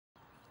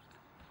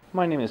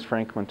My name is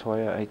Frank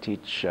Montoya. I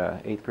teach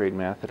 8th grade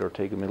math at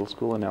Ortega Middle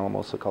School in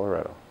Alamosa,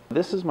 Colorado.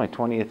 This is my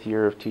 20th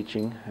year of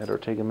teaching at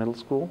Ortega Middle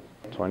School.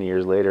 20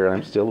 years later,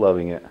 I'm still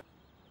loving it.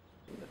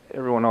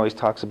 Everyone always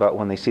talks about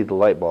when they see the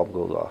light bulb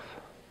goes off.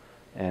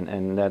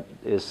 And that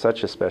is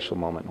such a special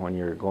moment when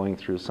you're going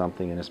through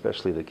something, and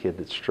especially the kid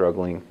that's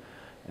struggling,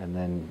 and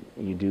then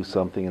you do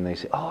something and they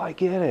say, "Oh, I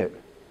get it."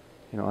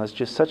 You know, it's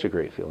just such a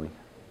great feeling.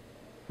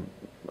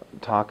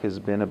 Talk has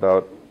been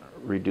about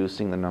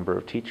reducing the number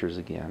of teachers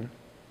again,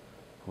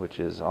 which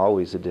is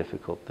always a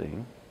difficult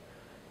thing.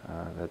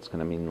 That's going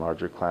to mean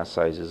larger class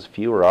sizes,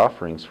 fewer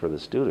offerings for the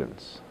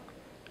students,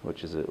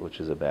 which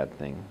is a bad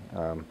thing.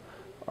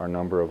 Our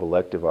number of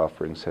elective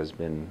offerings has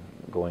been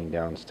going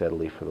down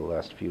steadily for the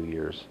last few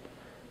years,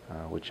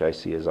 which I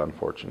see as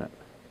unfortunate.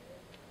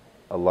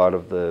 A lot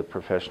of the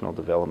professional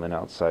development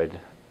outside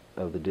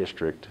of the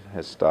district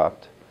has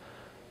stopped.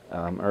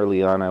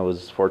 Early on, I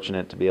was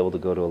fortunate to be able to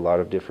go to a lot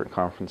of different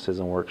conferences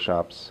and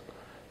workshops,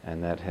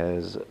 and that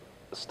has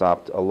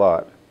stopped a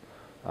lot.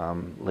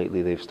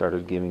 Lately, they've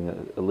started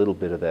giving a little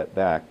bit of that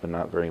back, but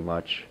not very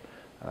much,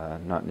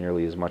 not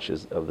nearly as much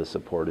of the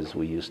support as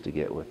we used to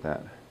get with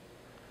that.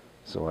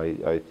 So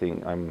I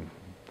think I'm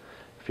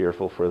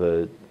fearful for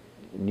the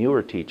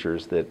newer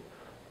teachers that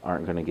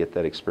aren't going to get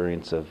that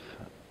experience of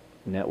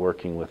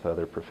networking with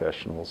other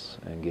professionals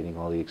and getting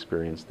all the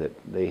experience that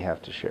they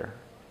have to share.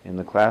 In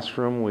the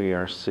classroom, we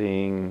are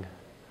seeing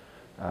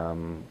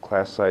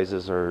class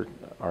sizes are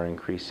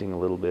increasing a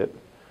little bit.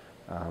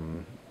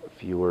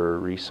 Fewer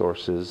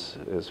resources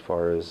as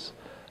far as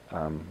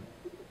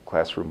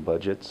classroom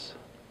budgets.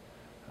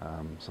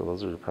 So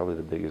those are probably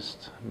the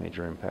biggest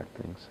major impact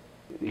things.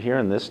 Here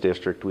in this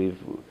district, we've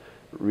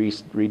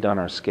redone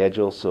our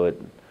schedule, so it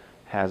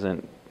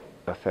hasn't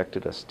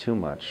affected us too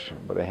much,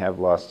 but I have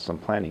lost some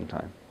planning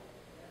time,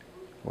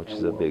 which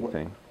is a big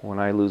thing. When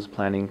I lose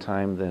planning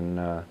time,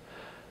 then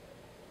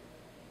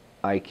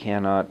I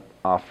cannot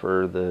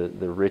offer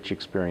the rich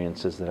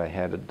experiences that I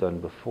had done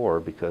before,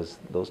 because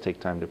those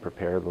take time to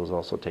prepare. Those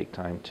also take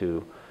time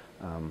to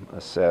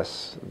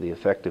assess the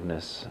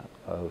effectiveness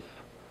of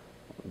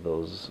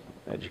those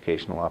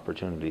educational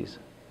opportunities.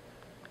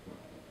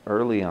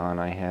 Early on,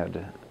 I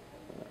had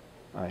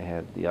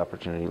the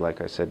opportunity,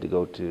 like I said, to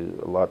go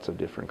to lots of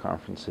different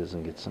conferences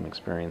and get some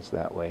experience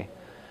that way.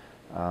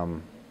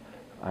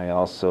 I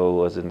also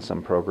was in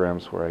some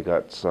programs where I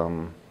got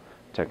some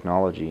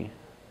technology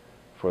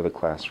for the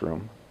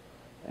classroom,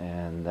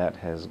 and that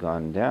has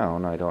gone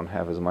down. I don't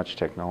have as much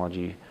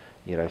technology,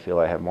 yet I feel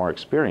I have more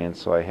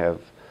experience, so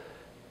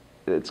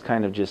it's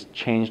kind of just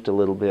changed a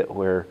little bit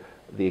where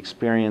the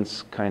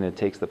experience kind of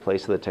takes the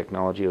place of the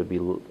technology. It would be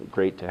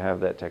great to have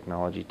that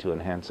technology to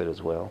enhance it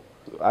as well.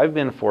 I've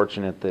been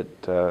fortunate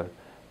that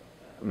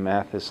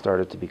math has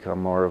started to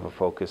become more of a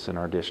focus in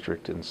our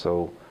district, and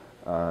so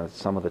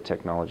some of the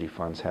technology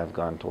funds have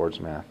gone towards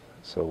math.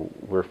 So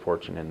we're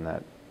fortunate in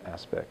that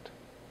aspect.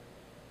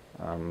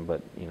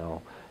 But, you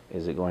know,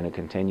 is it going to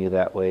continue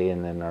that way,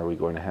 and then are we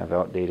going to have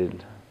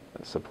outdated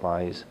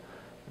supplies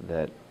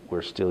that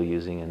we're still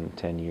using in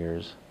 10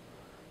 years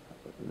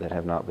that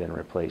have not been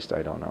replaced?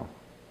 I don't know.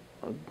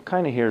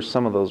 Kind of hear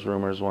some of those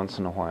rumors once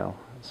in a while,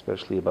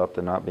 especially about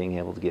the not being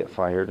able to get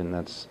fired, and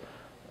that's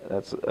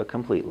a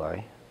complete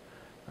lie.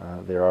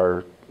 There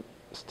are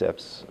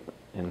steps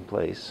in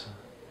place,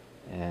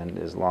 and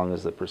as long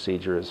as the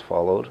procedure is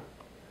followed,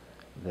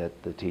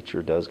 that the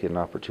teacher does get an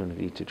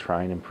opportunity to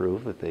try and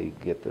improve, that they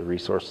get the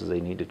resources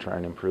they need to try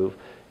and improve.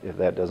 If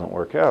that doesn't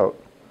work out,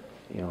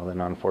 you know,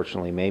 then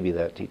unfortunately maybe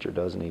that teacher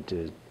does need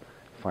to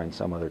find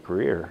some other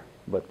career,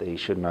 but they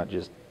should not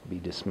just be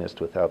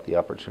dismissed without the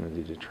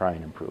opportunity to try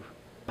and improve.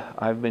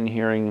 I've been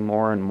hearing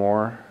more and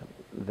more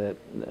that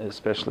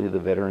especially the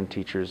veteran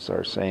teachers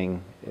are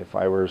saying, if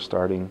I were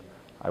starting,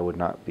 I would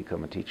not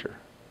become a teacher.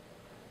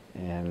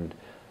 And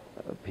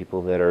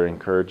people that are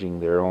encouraging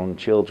their own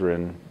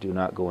children, do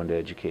not go into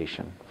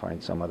education,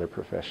 find some other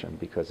profession,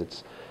 because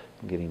it's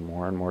getting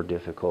more and more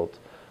difficult.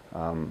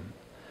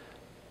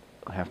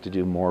 Have to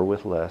do more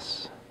with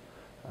less.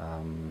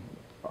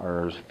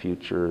 Our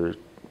future,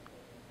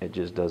 it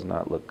just does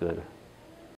not look good.